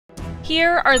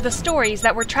Here are the stories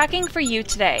that we're tracking for you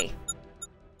today.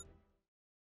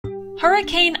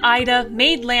 Hurricane Ida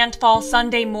made landfall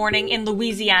Sunday morning in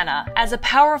Louisiana as a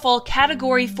powerful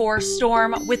Category 4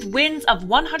 storm with winds of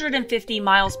 150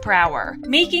 miles per hour,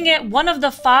 making it one of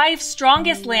the 5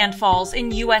 strongest landfalls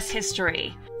in U.S.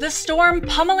 history. The storm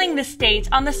pummeling the state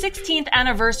on the 16th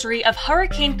anniversary of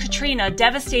Hurricane Katrina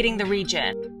devastating the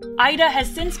region. Ida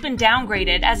has since been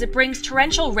downgraded as it brings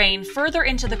torrential rain further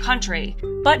into the country,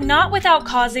 but not without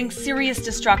causing serious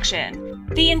destruction.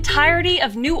 The entirety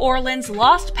of New Orleans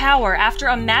lost power after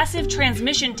a massive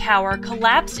transmission tower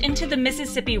collapsed into the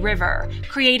Mississippi River,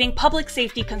 creating public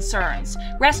safety concerns.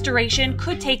 Restoration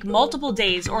could take multiple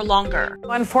days or longer.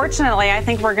 Unfortunately, I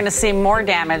think we're going to see more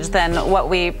damage than what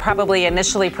we probably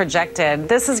initially projected.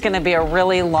 This is going to be a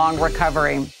really long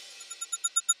recovery.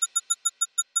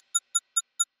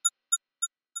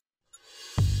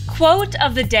 Quote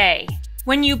of the day.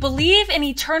 When you believe in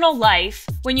eternal life,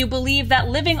 when you believe that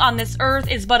living on this earth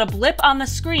is but a blip on the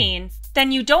screen,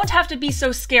 then you don't have to be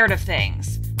so scared of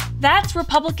things. That's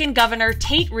Republican Governor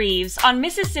Tate Reeves on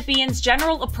Mississippians'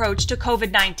 general approach to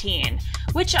COVID-19,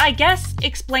 which I guess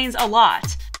explains a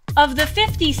lot. Of the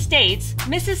 50 states,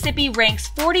 Mississippi ranks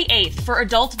 48th for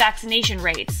adult vaccination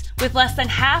rates, with less than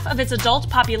half of its adult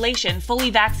population fully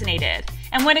vaccinated.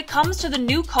 And when it comes to the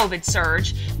new COVID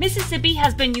surge, Mississippi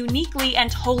has been uniquely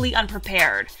and wholly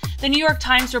unprepared. The New York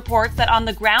Times reports that on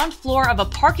the ground floor of a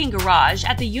parking garage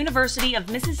at the University of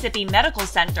Mississippi Medical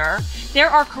Center, there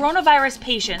are coronavirus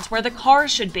patients where the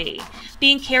cars should be,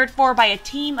 being cared for by a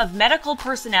team of medical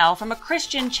personnel from a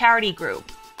Christian charity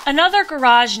group. Another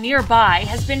garage nearby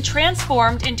has been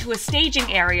transformed into a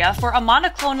staging area for a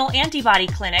monoclonal antibody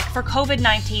clinic for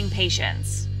COVID-19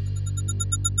 patients.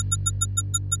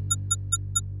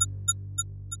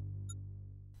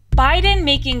 Biden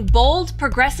making bold,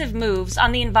 progressive moves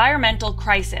on the environmental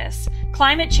crisis.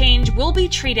 Climate change will be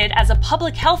treated as a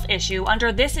public health issue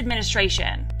under this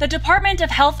administration. The Department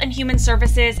of Health and Human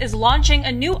Services is launching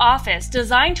a new office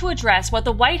designed to address what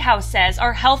the White House says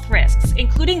are health risks,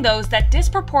 including those that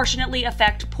disproportionately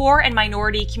affect poor and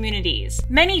minority communities.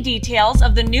 Many details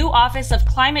of the new Office of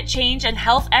Climate Change and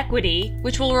Health Equity,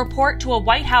 which will report to a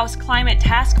White House climate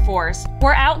task force,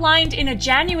 were outlined in a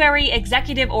January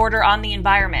executive order on the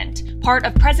environment, part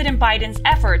of President Biden's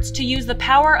efforts to use the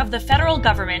power of the federal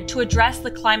government to address the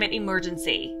climate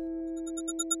emergency.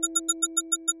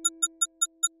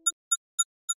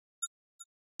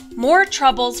 More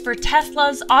troubles for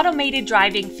Tesla's automated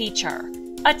driving feature.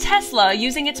 A Tesla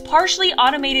using its partially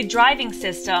automated driving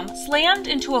system slammed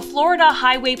into a Florida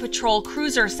Highway Patrol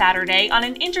cruiser Saturday on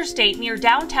an interstate near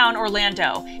downtown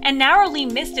Orlando and narrowly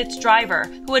missed its driver,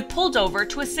 who had pulled over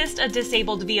to assist a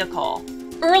disabled vehicle.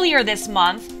 Earlier this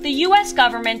month, the U.S.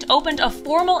 government opened a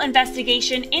formal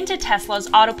investigation into Tesla's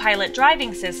autopilot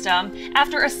driving system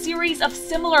after a series of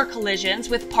similar collisions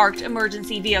with parked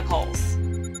emergency vehicles.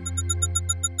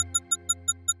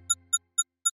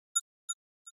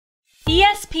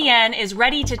 ESPN is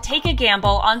ready to take a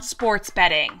gamble on sports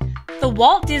betting. The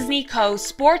Walt Disney Co.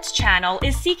 Sports Channel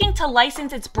is seeking to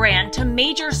license its brand to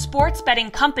major sports betting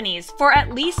companies for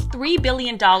at least $3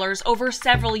 billion over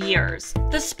several years.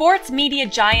 The sports media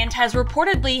giant has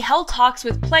reportedly held talks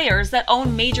with players that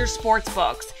own major sports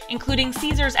books, including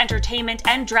Caesars Entertainment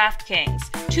and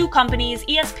DraftKings, 2 companies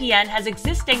ESPN has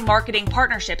existing marketing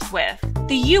partnerships with.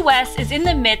 The U.S. is in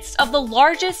the midst of the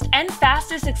largest and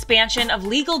fastest expansion of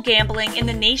legal gambling in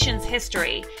the nation's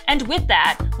history, and with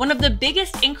that, one of the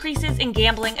biggest increases in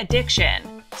gambling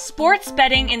addiction. Sports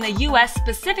betting in the U.S.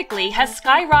 specifically has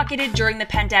skyrocketed during the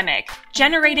pandemic,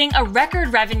 generating a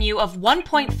record revenue of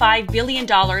 $1.5 billion in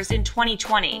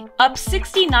 2020, up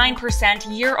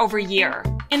 69% year over year.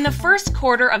 In the first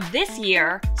quarter of this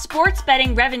year, sports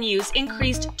betting revenues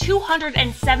increased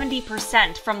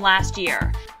 270% from last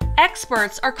year.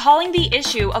 Experts are calling the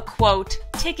issue a, quote,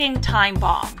 ticking time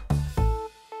bomb.